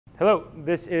Hello,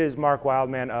 this is Mark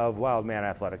Wildman of Wildman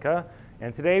Athletica,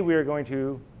 and today we are going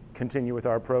to continue with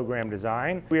our program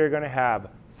design. We are going to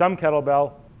have some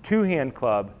kettlebell, two-hand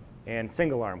club, and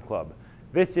single-arm club.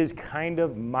 This is kind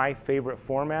of my favorite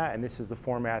format, and this is the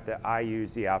format that I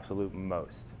use the absolute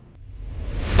most.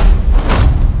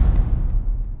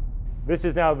 This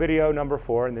is now video number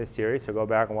 4 in this series, so go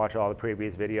back and watch all the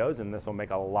previous videos and this will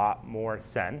make a lot more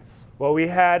sense. What we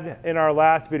had in our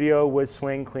last video was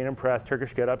swing, clean and press,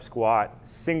 Turkish get up, squat,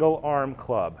 single arm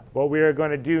club. What we are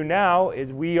going to do now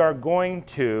is we are going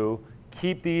to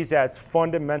keep these as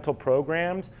fundamental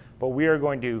programs, but we are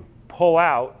going to pull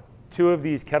out 2 of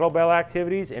these kettlebell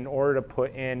activities in order to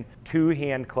put in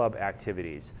 2-hand club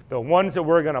activities. The ones that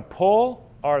we're going to pull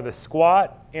are the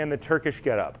squat and the Turkish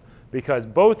get up, because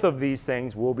both of these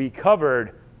things will be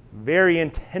covered very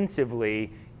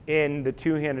intensively in the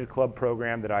two-handed club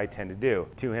program that I tend to do.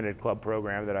 Two-handed club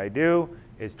program that I do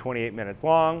is 28 minutes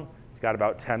long. It's got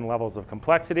about 10 levels of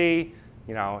complexity.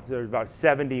 You know, there's about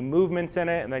 70 movements in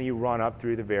it, and then you run up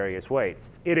through the various weights.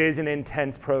 It is an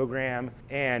intense program,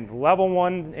 and level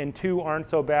 1 and 2 aren't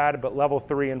so bad, but level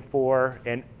 3 and 4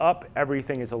 and up,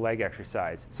 everything is a leg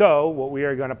exercise. So what we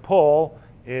are gonna pull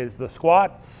is the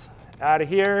squats out of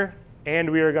here,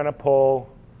 and we are going to pull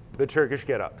the Turkish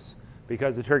get-ups,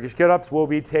 because the Turkish get-ups will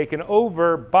be taken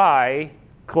over by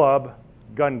club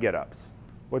gun get-ups.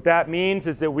 What that means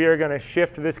is that we are going to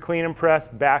shift this clean and press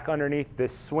back underneath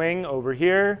this swing over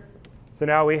here. So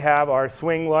now we have our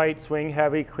swing light, swing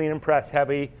heavy, clean and press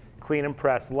heavy, clean and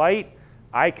press light.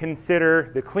 I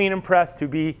consider the clean and press to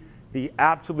be the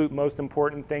absolute most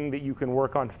important thing that you can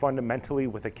work on fundamentally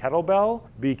with a kettlebell,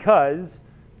 because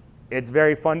it's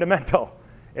very fundamental.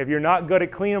 If you're not good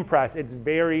at clean and press, it's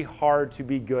very hard to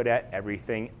be good at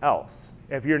everything else.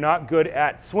 If you're not good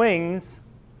at swings,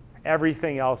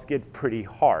 everything else gets pretty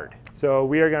hard. So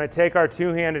we are going to take our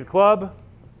two-handed club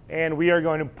and we are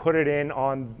going to put it in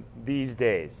on these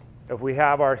days. If we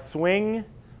have our swing,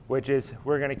 which is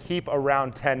we're going to keep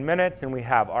around 10 minutes, and we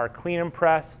have our clean and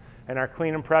press, and our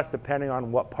clean and press, depending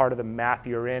on what part of the math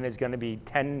you're in, is going to be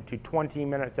 10 to 20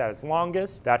 minutes at its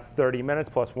longest. That's 30 minutes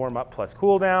plus warm up plus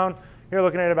cool down. You're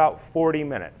looking at about 40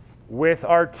 minutes. With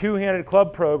our two-handed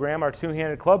club program, our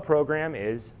two-handed club program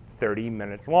is 30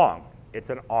 minutes long. It's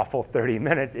an awful 30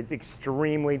 minutes. It's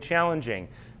extremely challenging.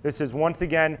 This is, once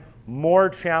again, more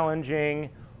challenging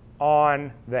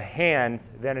on the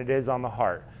hands than it is on the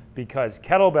heart, because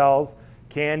kettlebells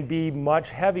can be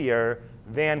much heavier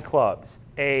than clubs.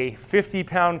 A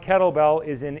 50-pound kettlebell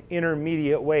is an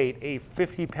intermediate weight. A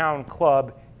 50-pound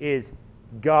club is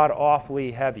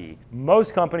god-awfully heavy.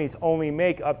 Most companies only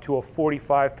make up to a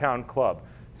 45-pound club.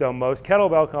 So most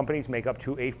kettlebell companies make up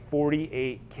to a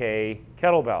 48K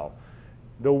kettlebell.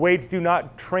 The weights do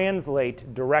not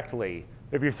translate directly.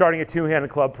 If you're starting a two-handed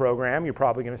club program, you're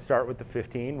probably going to start with the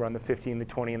 15, run the 15, the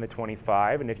 20, and the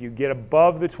 25. And if you get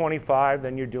above the 25,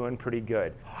 then you're doing pretty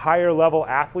good. Higher level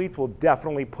athletes will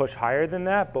definitely push higher than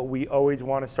that, but we always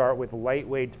want to start with light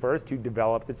weights first to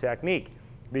develop the technique,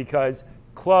 because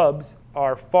clubs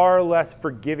are far less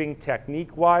forgiving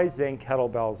technique-wise than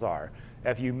kettlebells are.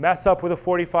 If you mess up with a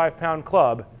 45-pound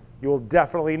club, you'll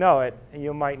definitely know it, and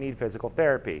you might need physical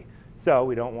therapy. So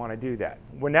we don't want to do that.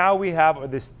 Well, now we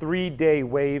have this 3-day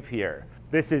wave here.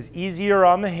 This is easier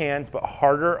on the hands, but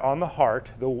harder on the heart.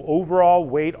 The overall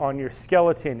weight on your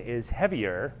skeleton is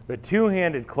heavier. The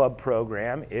two-handed club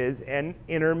program is an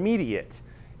intermediate.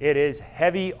 It is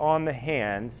heavy on the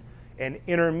hands and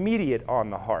intermediate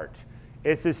on the heart.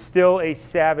 This is still a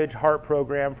savage heart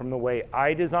program from the way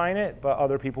I design it, but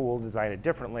other people will design it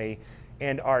differently.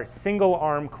 And our single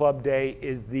arm club day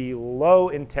is the low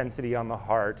intensity on the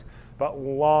heart, but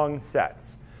long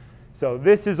sets. So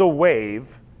this is a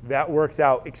wave that works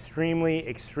out extremely,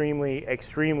 extremely,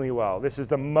 extremely well. This is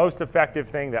the most effective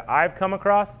thing that I've come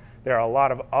across. There are a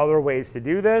lot of other ways to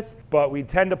do this, but we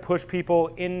tend to push people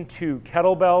into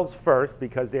kettlebells first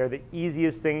because they're the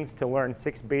easiest things to learn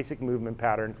 6 basic movement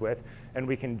patterns with, and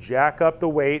we can jack up the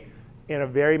weight in a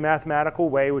very mathematical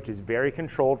way, which is very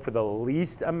controlled for the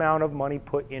least amount of money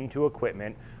put into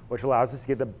equipment, which allows us to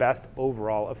get the best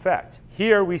overall effect.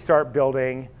 Here we start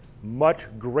building much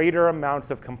greater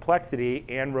amounts of complexity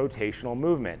and rotational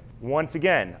movement. Once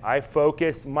again, I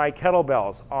focus my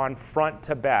kettlebells on front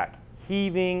to back,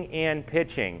 heaving and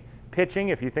pitching. Pitching,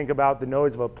 if you think about the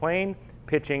nose of a plane,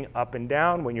 pitching up and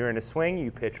down. When you're in a swing, you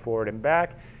pitch forward and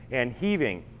back. And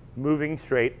heaving, moving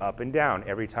straight up and down.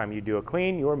 Every time you do a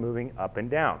clean, you are moving up and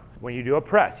down. When you do a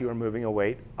press, you are moving a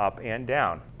weight up and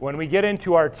down. When we get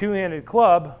into our two-handed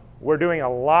club, we're doing a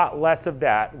lot less of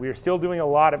that. We're still doing a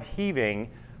lot of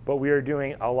heaving, but we are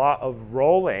doing a lot of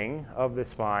rolling of the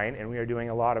spine, and we are doing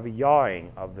a lot of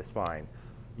yawing of the spine.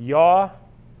 Yaw,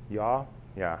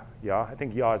 I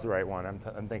think yaw is the right one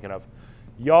I'm thinking of.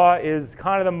 Yaw is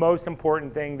kind of the most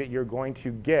important thing that you're going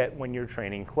to get when you're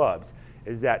training clubs,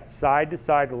 is that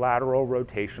side-to-side lateral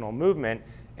rotational movement,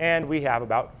 and we have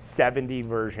about 70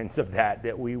 versions of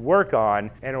that we work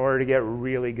on in order to get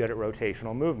really good at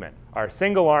rotational movement. Our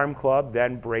single arm club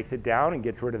then breaks it down and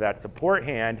gets rid of that support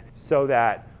hand so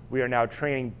that we are now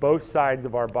training both sides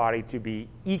of our body to be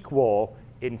equal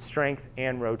in strength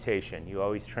and rotation. You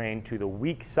always train to the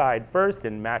weak side first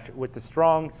and match it with the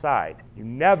strong side. You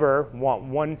never want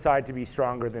one side to be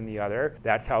stronger than the other.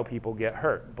 That's how people get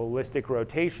hurt. Ballistic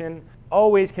rotation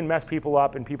always can mess people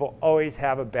up, and people always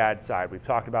have a bad side. We've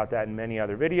talked about that in many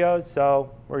other videos,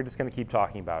 so we're just gonna keep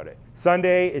talking about it.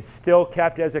 Sunday is still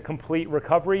kept as a complete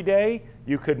recovery day.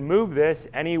 You could move this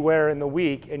anywhere in the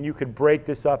week, and you could break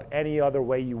this up any other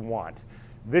way you want.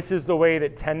 This is the way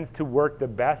that tends to work the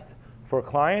best for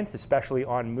clients, especially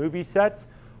on movie sets.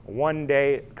 One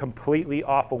day completely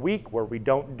off a week where we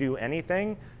don't do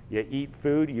anything. You eat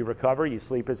food, you recover, you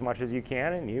sleep as much as you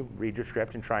can, and you read your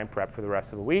script and try and prep for the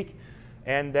rest of the week.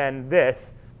 And then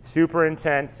this, super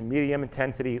intense, medium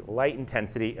intensity, light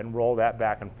intensity, and roll that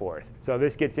back and forth. So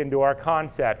this gets into our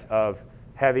concept of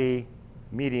heavy,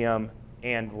 medium,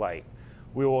 and light.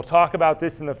 We will talk about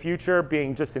this in the future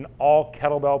being just an all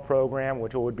kettlebell program,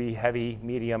 which would be heavy,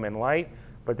 medium, and light.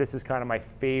 But this is kind of my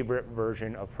favorite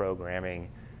version of programming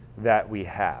that we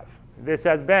have. This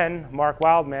has been Mark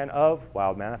Wildman of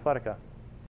Wildman Athletica.